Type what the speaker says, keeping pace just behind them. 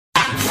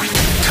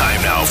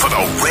for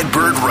the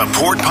Redbird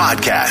Report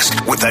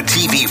podcast with the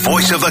TV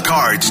voice of the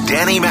Cards,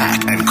 Danny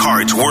Mac, and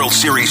Cards World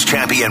Series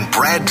champion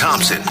Brad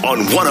Thompson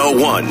on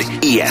 101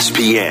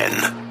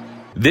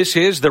 ESPN. This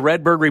is the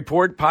Redbird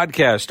Report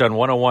podcast on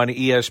 101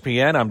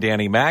 ESPN. I'm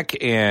Danny Mac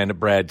and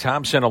Brad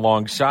Thompson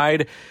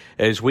alongside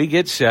as we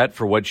get set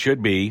for what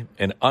should be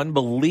an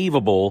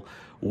unbelievable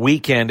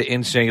weekend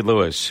in St.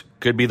 Louis.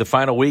 Could be the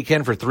final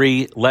weekend for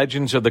three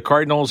legends of the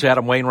Cardinals,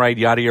 Adam Wainwright,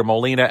 Yadier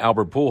Molina,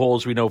 Albert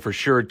Pujols. We know for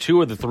sure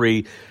two of the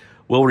three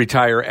will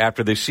retire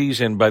after this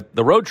season, but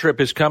the road trip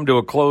has come to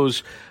a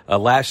close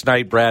last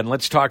night, Brad, and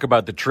let's talk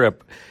about the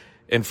trip.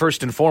 And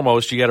first and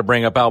foremost, you got to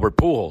bring up Albert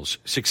Pujols.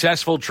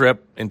 Successful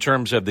trip in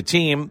terms of the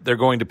team. They're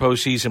going to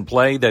postseason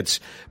play. That's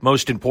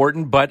most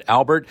important. But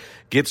Albert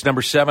gets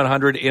number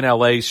 700 in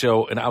L.A.,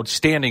 so an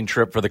outstanding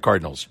trip for the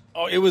Cardinals.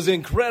 Oh, it was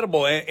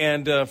incredible.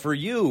 And for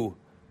you,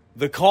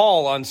 the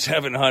call on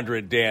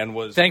 700, Dan,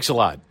 was... Thanks a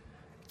lot.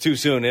 Too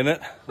soon, isn't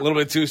it? A little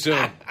bit too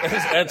soon.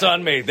 That's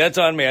on me. That's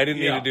on me. I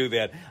didn't need to do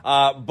that.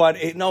 But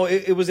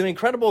it was an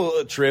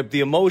incredible trip. The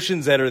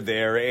emotions that are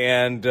there,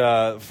 and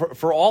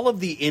for all of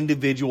the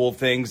individual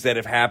things that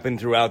have happened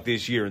throughout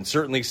this year, and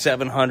certainly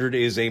 700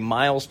 is a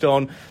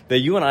milestone that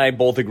you and I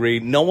both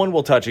agree no one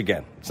will touch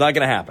again. It's not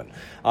going to happen.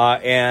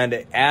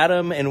 And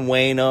Adam and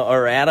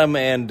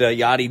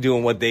Yadi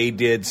doing what they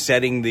did,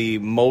 setting the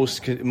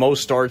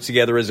most starts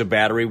together as a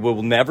battery.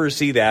 We'll never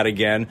see that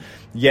again.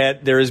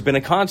 Yet there has been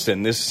a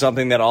constant. This is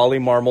something that Ollie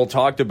Marmol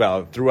talked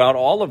about throughout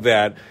all of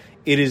that.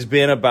 It has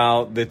been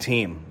about the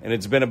team, and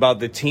it's been about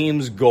the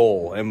team's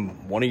goal.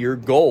 And one of your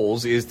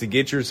goals is to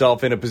get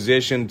yourself in a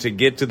position to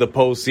get to the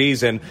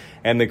postseason.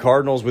 And the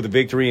Cardinals, with a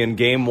victory in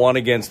Game 1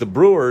 against the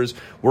Brewers,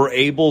 were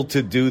able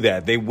to do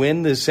that. They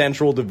win the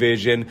Central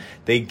Division.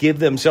 They give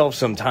themselves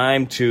some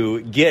time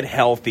to get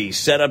healthy,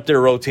 set up their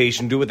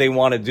rotation, do what they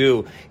want to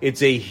do.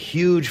 It's a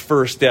huge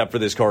first step for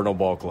this Cardinal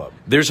ball club.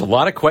 There's a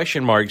lot of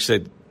question marks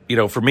that,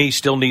 for me,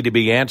 still need to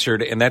be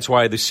answered, and that's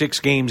why the 6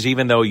 games,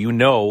 even though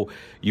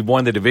you've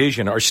won the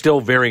division, are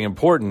still very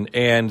important.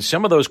 And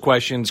some of those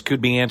questions could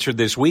be answered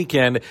this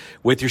weekend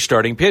with your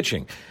starting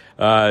pitching.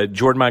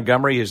 Jordan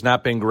Montgomery has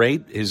not been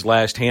great his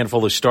last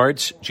handful of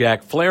starts.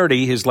 Jack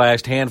Flaherty, his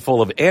last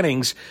handful of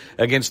innings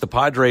against the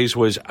Padres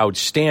was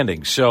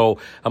outstanding. So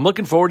I'm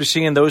looking forward to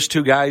seeing those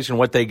two guys and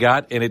what they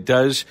got, and it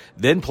does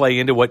then play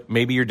into what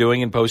maybe you're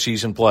doing in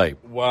postseason play.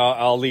 Well,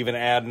 I'll even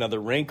add another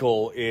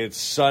wrinkle. It's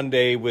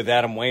Sunday with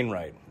Adam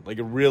Wainwright.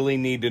 You really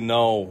need to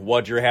know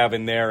what you're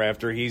having there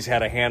after he's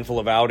had a handful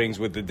of outings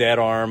with the dead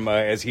arm,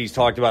 as he's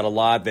talked about a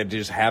lot, that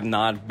just have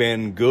not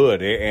been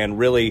good. And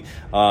really,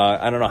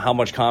 I don't know how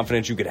much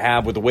confidence you could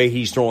have with the way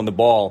he's throwing the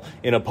ball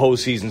in a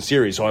postseason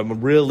series. So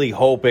I'm really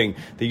hoping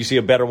that you see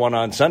a better one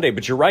on Sunday.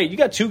 But you're right. You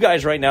got two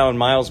guys right now in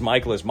Miles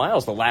Mikolas.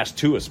 Miles, the last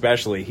two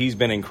especially, he's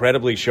been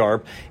incredibly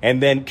sharp.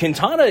 And then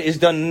Quintana has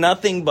done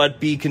nothing but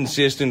be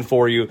consistent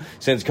for you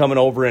since coming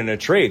over in a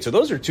trade. So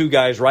those are two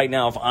guys right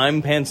now, if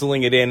I'm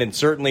penciling it in, and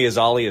certainly as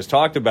Ollie has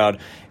talked about,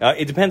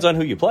 it depends on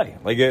who you play.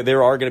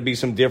 There are going to be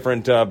some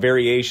different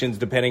variations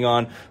depending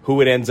on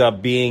who it ends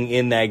up being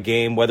in that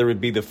game, whether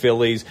it be the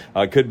Phillies,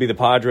 could be the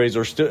Padres,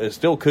 or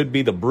still could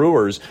be the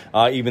Brewers,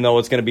 even though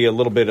it's going to be a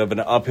little bit of an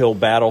uphill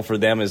battle for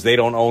them as they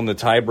don't own the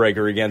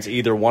tiebreaker against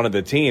either one of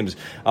the teams.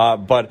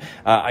 But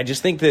I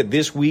just think that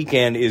this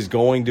weekend is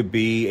going to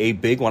be a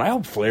big one. I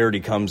hope Flaherty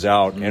comes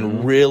out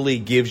and really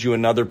gives you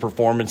another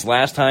performance.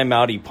 Last time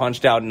out, he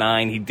punched out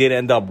 9. He did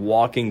end up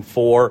walking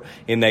 4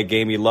 in that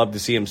game. You'd love to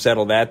see him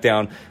settle that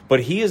down.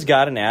 But he has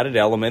got an added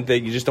element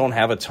that you just don't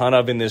have a ton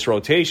of in this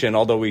rotation,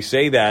 although we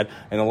say that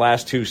in the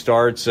last 2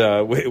 starts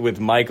with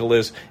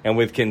Mikolas and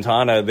with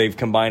Quintana, they've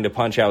combined to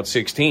punch out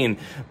 16.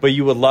 But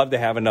you would love to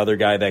have another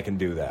guy that can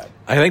do that.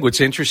 I think what's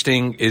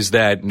interesting is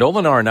that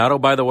Nolan Arenado,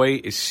 by the way,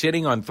 is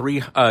sitting on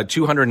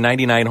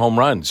 299 home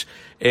runs.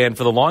 And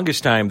for the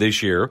longest time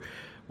this year,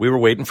 we were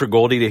waiting for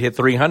Goldie to hit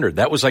 300.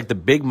 That was like the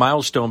big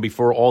milestone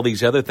before all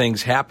these other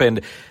things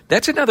happened.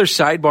 That's another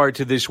sidebar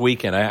to this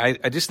weekend.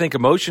 I just think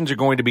emotions are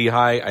going to be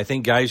high. I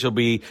think guys will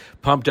be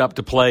pumped up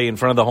to play in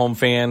front of the home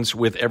fans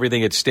with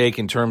everything at stake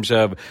in terms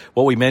of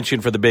what we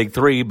mentioned for the big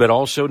 3, but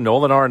also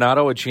Nolan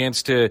Arenado, a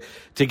chance to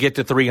get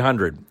to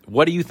 300.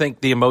 What do you think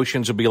the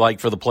emotions will be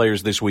like for the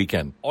players this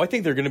weekend? Oh, I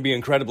think they're going to be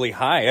incredibly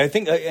high. I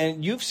think,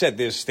 and you've set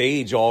this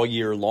stage all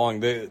year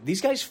long,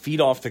 these guys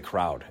feed off the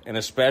crowd, and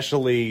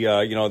especially,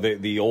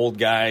 the old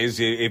guys,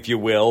 if you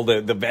will,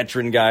 the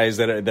veteran guys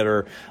that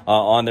are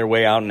on their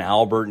way out, in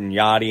Albert and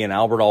Yadi, and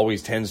Albert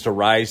always tends to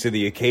rise to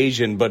the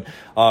occasion. But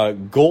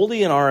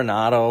Goldie and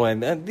Arenado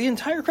and the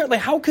entire crowd,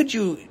 how could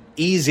you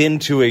ease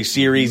into a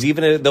series,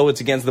 even though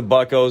it's against the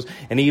Buccos,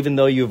 and even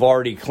though you've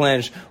already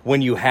clinched,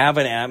 when you have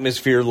an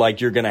atmosphere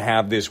like you're going to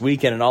have this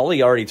weekend? And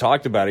Ollie already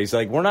talked about it. He's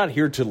like, we're not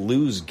here to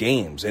lose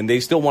games, and they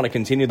still want to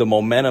continue the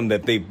momentum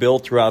that they've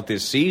built throughout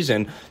this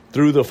season.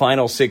 through the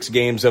final 6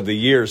 games of the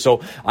year.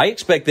 So I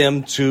expect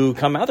them to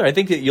come out there. I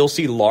think that you'll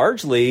see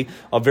largely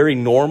a very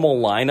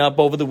normal lineup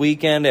over the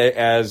weekend,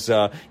 as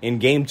in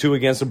Game 2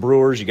 against the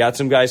Brewers. You got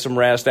some guys some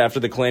rest after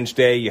the clinch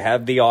day. You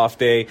have the off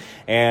day,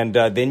 and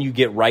then you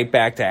get right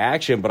back to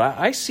action. But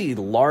I see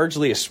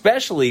largely,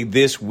 especially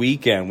this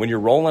weekend, when you're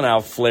rolling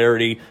out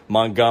Flaherty,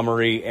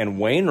 Montgomery, and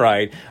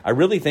Wainwright, I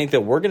really think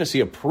that we're going to see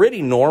a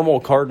pretty normal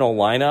Cardinal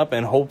lineup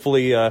and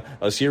hopefully a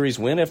series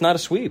win, if not a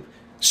sweep.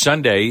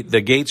 Sunday,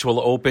 the gates will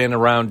open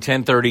around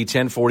 10:30,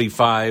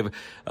 10:45,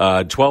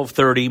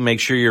 12:30. Make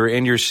sure you're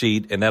in your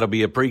seat, and that'll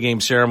be a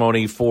pregame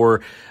ceremony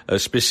for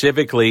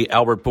specifically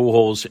Albert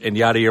Pujols and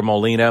Yadier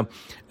Molina.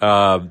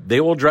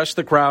 They will address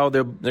the crowd.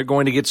 They're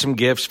going to get some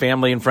gifts.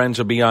 Family and friends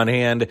will be on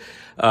hand.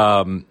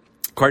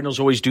 Cardinals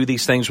always do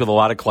these things with a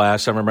lot of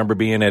class. I remember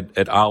being at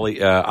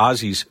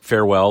Ozzy's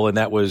farewell, and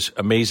that was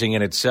amazing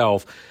in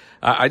itself.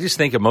 I just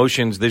think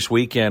emotions this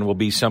weekend will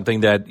be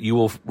something that you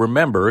will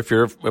remember if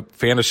you're a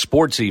fan of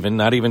sports, even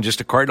not even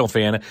just a Cardinal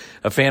fan,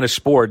 a fan of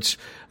sports.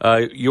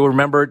 You'll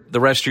remember it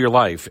the rest of your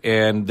life.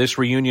 And this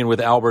reunion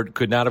with Albert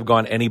could not have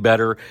gone any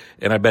better.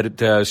 And I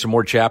bet some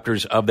more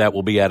chapters of that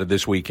will be added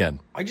this weekend.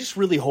 I just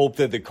really hope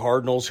that the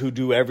Cardinals, who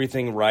do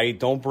everything right,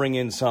 don't bring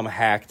in some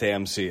hack to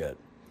MC it.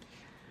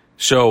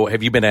 So,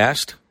 have you been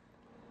asked?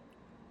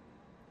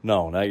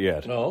 No, not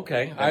yet. Oh,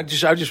 okay.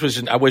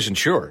 I wasn't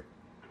sure.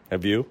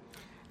 Have you?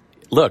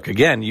 Look,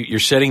 again, you're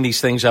setting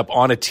these things up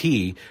on a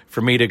tee for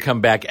me to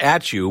come back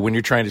at you when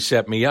you're trying to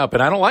set me up,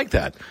 and I don't like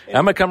that. I'm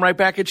going to come right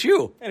back at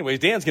you. Anyways,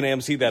 Dan's going to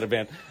MC that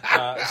event.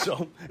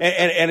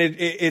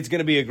 It's going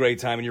to be a great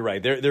time, and you're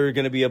right. There are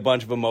going to be a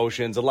bunch of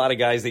emotions. A lot of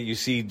guys that you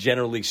see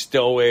generally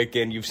stoic,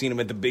 and you've seen them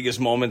at the biggest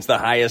moments, the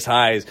highest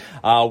highs.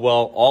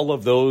 Well, all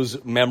of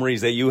those memories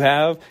that you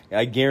have,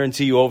 I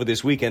guarantee you over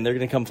this weekend, they're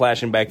going to come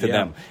flashing back to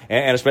them.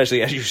 And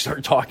especially as you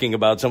start talking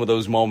about some of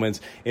those moments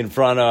in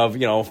front of,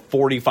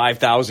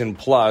 45,000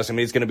 plus. I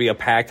mean, it's going to be a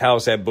packed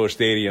house at Busch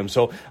Stadium.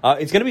 So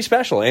it's going to be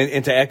special.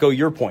 And to echo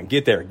your point,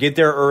 get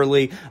there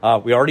early.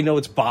 We already know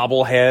it's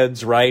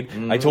bobbleheads, right?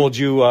 Mm-hmm. I told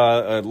you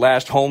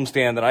last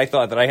homestand that I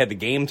thought that I had the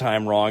game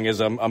time wrong as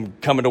I'm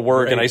coming to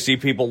work and I see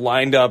people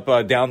lined up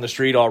down the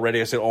street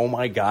already. I said, oh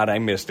my God, I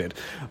missed it.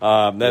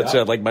 That's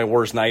like my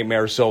worst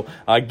nightmare. So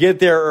get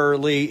there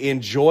early,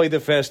 enjoy the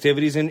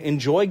festivities, and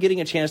enjoy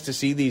getting a chance to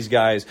see these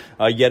guys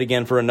yet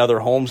again for another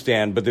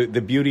homestand. But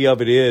the beauty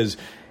of it is,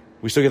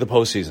 we still get the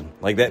postseason.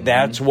 Like that.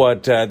 That's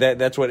what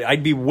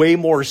I'd be way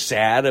more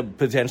sad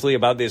potentially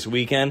about this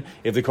weekend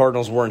if the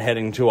Cardinals weren't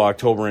heading to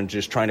October and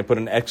just trying to put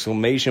an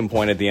exclamation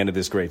point at the end of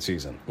this great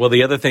season. Well,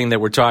 the other thing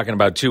that we're talking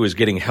about too is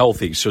getting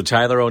healthy. So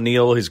Tyler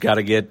O'Neill has got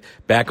to get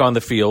back on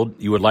the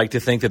field. You would like to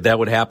think that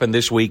would happen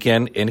this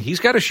weekend, and he's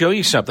got to show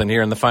you something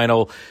here in the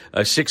final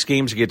 6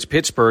 games against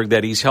Pittsburgh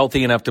that he's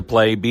healthy enough to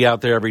play, be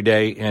out there every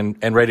day,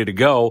 and ready to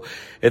go.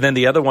 And then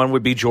the other one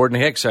would be Jordan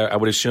Hicks. I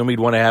would assume he'd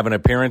want to have an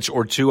appearance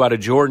or two out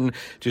of Jordan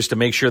just to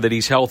make sure that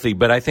he's healthy.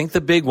 But I think the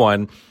big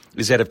one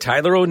is that if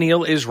Tyler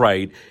O'Neill is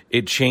right,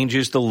 it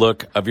changes the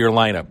look of your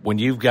lineup. When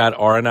you've got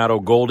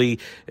Arenado, Goldie,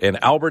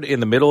 and Albert in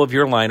the middle of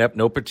your lineup,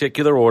 no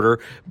particular order,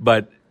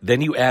 but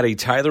then you add a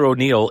Tyler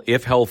O'Neill,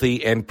 if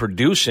healthy and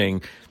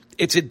producing,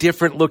 it's a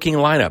different looking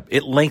lineup.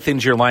 It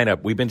lengthens your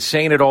lineup. We've been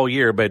saying it all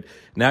year, but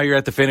now you're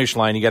at the finish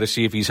line. You got to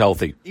see if he's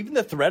healthy. Even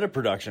the threat of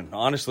production,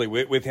 honestly,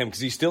 with him, because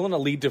he's still an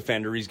elite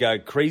defender. He's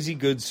got crazy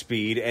good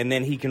speed, and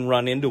then he can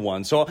run into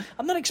one. So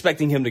I'm not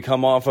expecting him to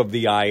come off of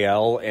the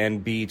IL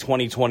and be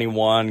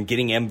 2021,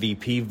 getting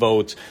MVP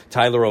votes,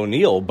 Tyler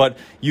O'Neill. But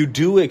you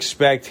do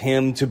expect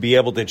him to be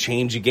able to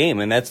change a game,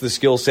 and that's the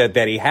skill set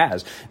that he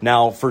has.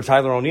 Now, for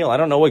Tyler O'Neill, I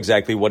don't know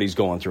exactly what he's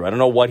going through. I don't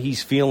know what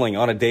he's feeling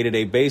on a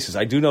day-to-day basis.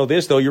 I do know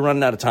this, though. You're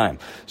running out of time.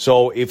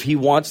 So if he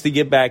wants to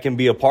get back and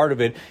be a part of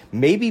it,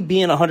 maybe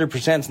being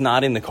 100% is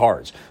not in the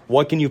cards.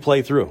 What can you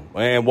play through?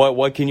 And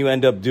what can you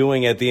end up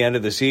doing at the end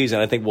of the season?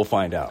 I think we'll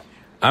find out.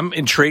 I'm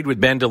intrigued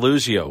with Ben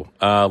DeLuzio.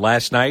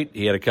 Last night,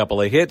 he had a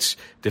couple of hits.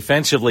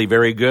 Defensively,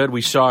 very good.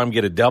 We saw him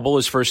get a double,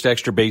 his first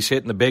extra base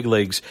hit in the big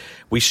leagues.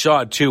 We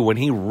saw it, too, when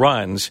he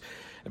runs.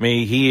 I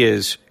mean, he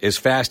is as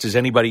fast as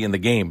anybody in the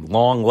game.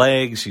 Long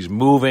legs, he's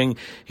moving.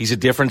 He's a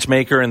difference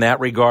maker in that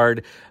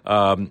regard.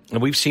 And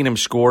we've seen him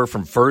score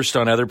from first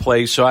on other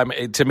plays. So,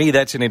 to me,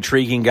 that's an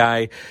intriguing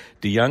guy.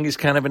 DeYoung is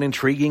kind of an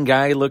intriguing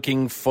guy,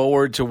 looking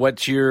forward to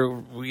what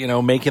you're,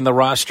 making the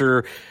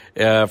roster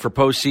for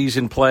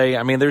postseason play.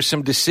 I mean, there's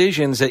some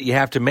decisions that you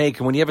have to make.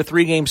 And when you have a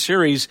 3-game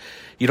series,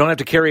 you don't have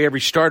to carry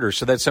every starter.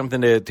 So that's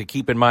something to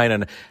keep in mind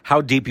on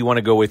how deep you want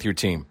to go with your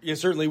team. Yeah,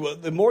 certainly. Well,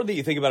 the more that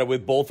you think about it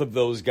with both of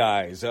those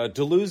guys,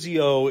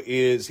 DeLuzio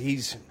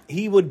he's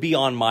he would be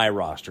on my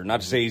roster.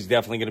 Not to say he's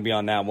definitely going to be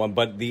on that one,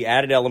 but the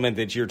added element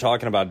that you're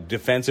talking about,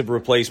 defensive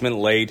replacement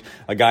late,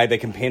 a guy that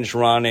can pinch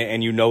run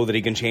and you know that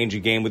he can change a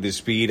game with his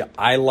speed.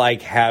 I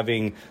like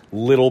having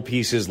little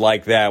pieces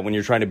like that when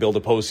you're trying to build a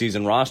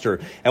postseason roster.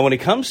 And when it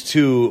comes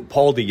to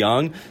Paul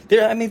DeJong,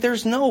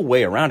 there's no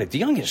way around it.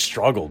 DeJong has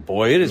struggled,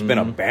 boy. It has been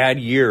a bad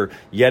year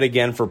yet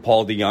again for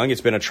Paul DeJong.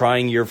 It's been a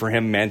trying year for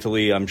him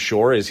mentally, I'm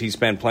sure, as he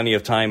spent plenty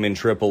of time in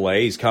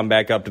AAA. He's come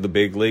back up to the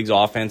big leagues.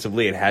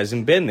 Offensively, it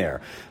hasn't been there.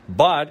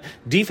 But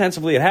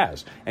defensively, it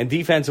has. And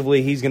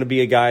defensively, he's going to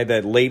be a guy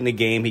that late in the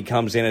game, he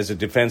comes in as a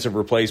defensive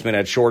replacement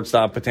at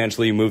shortstop.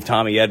 Potentially, you move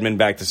Tommy Edman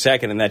back to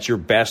second, and that's your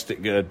best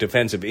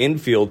defensive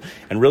infield.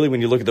 And really,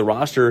 when you look at the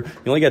roster,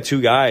 you only got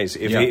two guys.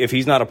 If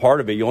he's not a part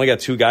of it, you only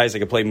got two guys that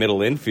can play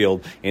middle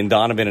infield in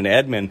Donovan and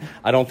Edman.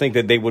 I don't think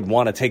that they would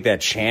want to take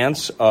that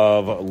chance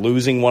of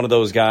losing one of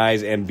those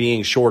guys and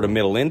being short a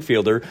middle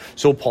infielder.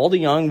 So Paul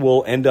DeJong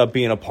will end up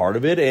being a part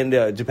of it.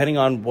 And depending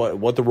on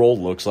what the role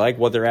looks like,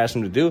 what they're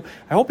asking him to do,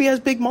 I hope he has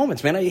big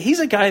moments, man. He's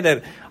a guy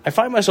that I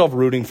find myself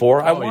rooting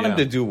for. I want him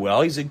to do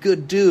well. He's a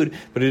good dude,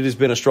 but it has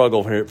been a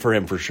struggle for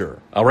him for sure.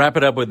 I'll wrap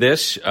it up with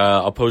this.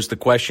 I'll pose the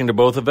question to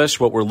both of us,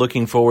 what we're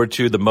looking forward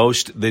to the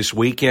most this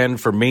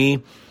weekend. For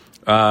me,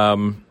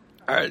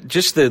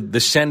 just the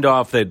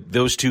send-off that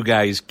those two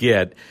guys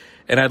get,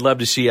 and I'd love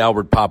to see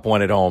Albert pop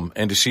one at home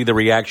and to see the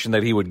reaction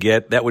that he would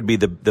get. That would be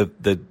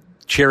the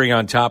cherry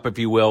on top, if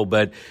you will,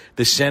 but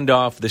the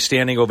send-off, the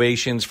standing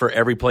ovations for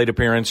every plate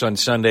appearance on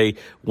Sunday.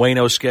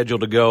 Waino's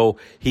scheduled to go.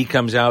 He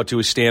comes out to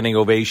a standing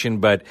ovation,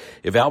 but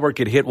if Albert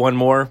could hit one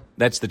more,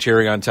 that's the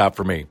cherry on top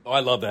for me. Oh, I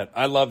love that.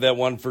 I love that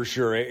one for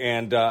sure,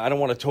 and I don't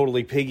want to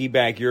totally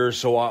piggyback yours,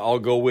 so I'll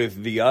go with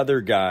the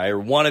other guy, or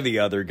one of the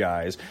other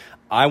guys.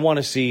 I want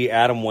to see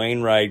Adam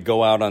Wainwright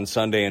go out on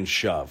Sunday and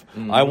shove.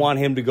 I want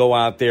him to go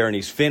out there and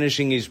he's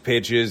finishing his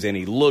pitches and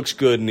he looks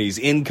good and he's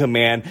in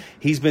command.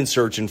 He's been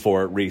searching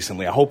for it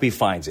recently. I hope he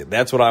finds it.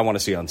 That's what I want to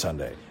see on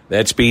Sunday.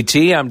 That's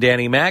BT. I'm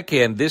Danny Mack,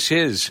 and this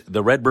is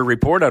the Redbird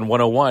Report on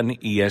 101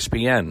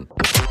 ESPN.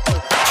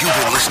 You've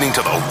been listening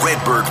to the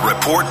Redbird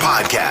Report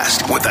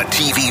podcast with the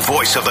TV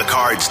voice of the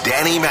Cards,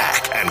 Danny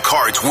Mack, and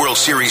Cards World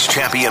Series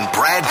champion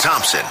Brad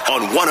Thompson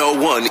on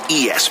 101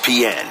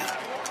 ESPN.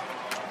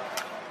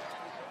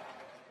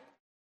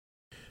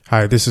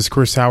 Hi, this is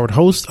Chris Howard,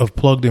 host of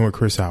Plugged In with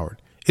Chris Howard.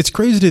 It's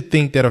crazy to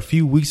think that a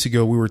few weeks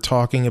ago we were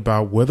talking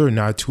about whether or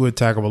not Tua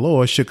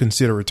Tagovailoa should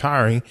consider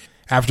retiring.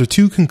 After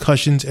 2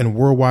 concussions and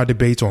worldwide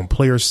debates on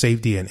player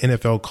safety and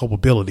NFL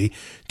culpability,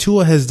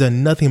 Tua has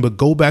done nothing but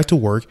go back to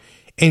work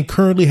and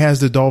currently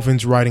has the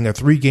Dolphins riding a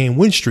 3-game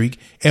win streak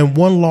and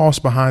 1 loss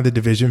behind the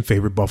division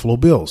favorite Buffalo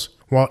Bills.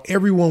 While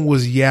everyone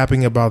was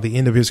yapping about the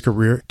end of his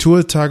career,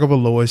 Tua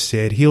Tagovailoa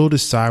said he'll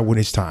decide when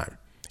it's time.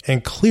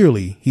 And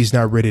clearly, he's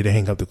not ready to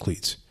hang up the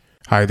cleats.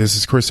 Hi, this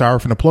is Chris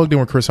Howard from the Plugged In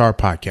with Chris Howard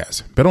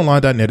podcast.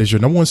 BetOnline.net is your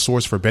number one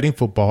source for betting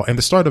football and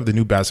the start of the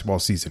new basketball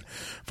season.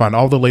 Find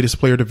all the latest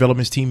player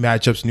developments, team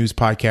matchups, news,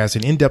 podcasts,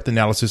 and in-depth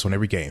analysis on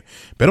every game.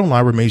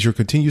 BetOnline remains your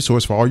continued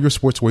source for all your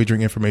sports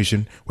wagering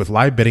information with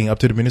live betting,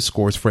 up-to-the-minute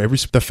scores for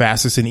the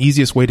fastest and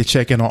easiest way to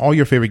check in on all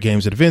your favorite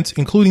games and events,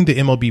 including the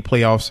MLB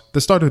playoffs,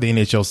 the start of the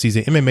NHL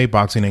season, MMA,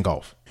 boxing, and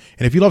golf.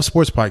 And if you love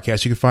sports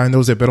podcasts, you can find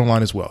those at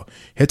BetOnline as well.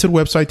 Head to the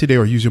website today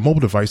or use your mobile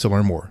device to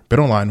learn more.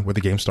 BetOnline, where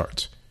the game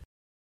starts.